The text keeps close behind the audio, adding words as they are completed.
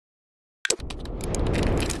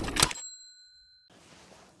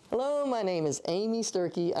Hello, my name is Amy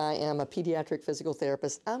Sturkey. I am a pediatric physical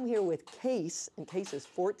therapist. I'm here with Case, and Case is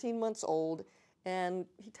 14 months old, and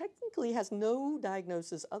he technically has no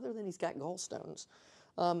diagnosis other than he's got gallstones.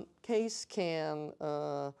 Case can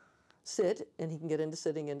sit, and he can get into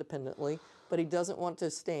sitting independently, but he doesn't want to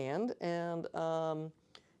stand, and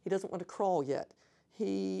he doesn't want to crawl yet.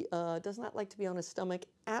 He does not like to be on his stomach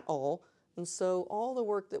at all. And so all the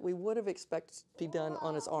work that we would have expected to be done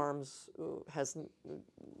on his arms has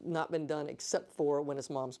not been done except for when his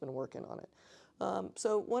mom's been working on it.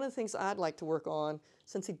 So one of the things I'd like to work on,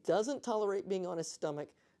 since he doesn't tolerate being on his stomach,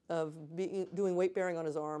 of doing weight bearing on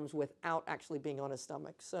his arms without actually being on his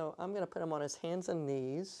stomach. So I'm going to put him on his hands and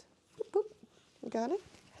knees. Boop, boop. You got it?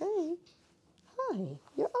 Hey. Hi.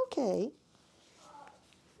 You're okay.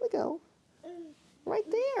 Here we go. Right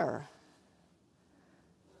there.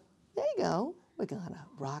 There you go. We're gonna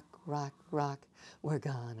rock, rock, rock. We're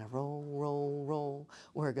gonna roll, roll, roll.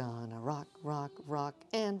 We're gonna rock, rock, rock,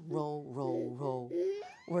 and roll, roll, roll.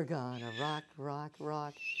 We're gonna rock, rock,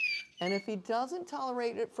 rock. And if he doesn't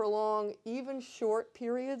tolerate it for long, even short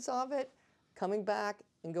periods of it, coming back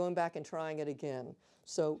and going back and trying it again.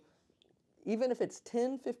 So even if it's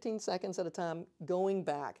 10, 15 seconds at a time, going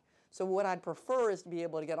back. So what I'd prefer is to be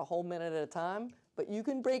able to get a whole minute at a time, but you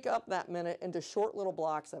can break up that minute into short little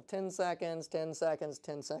blocks of 10 seconds, 10 seconds,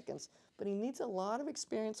 10 seconds. But he needs a lot of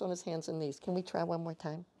experience on his hands and knees. Can we try one more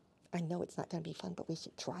time? I know it's not going to be fun, but we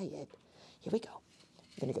should try it. Here we go.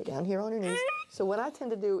 You're going to go down here on your knees. So what I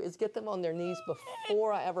tend to do is get them on their knees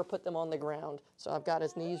before I ever put them on the ground. So I've got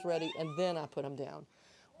his knees ready, and then I put them down.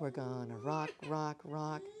 We're going to rock, rock,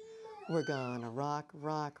 rock. We're gonna rock,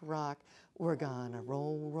 rock, rock. We're gonna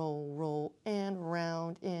roll, roll, roll, and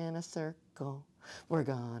round in a circle. We're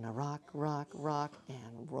gonna rock, rock, rock,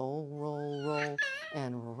 and roll, roll, roll,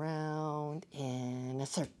 and round in a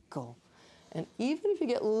circle. And even if you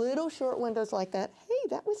get little short windows like that, hey,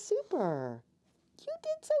 that was super. You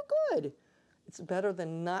did so good. It's better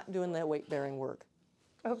than not doing that weight-bearing work.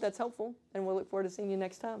 I hope that's helpful, and we'll look forward to seeing you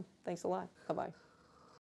next time. Thanks a lot. Bye-bye.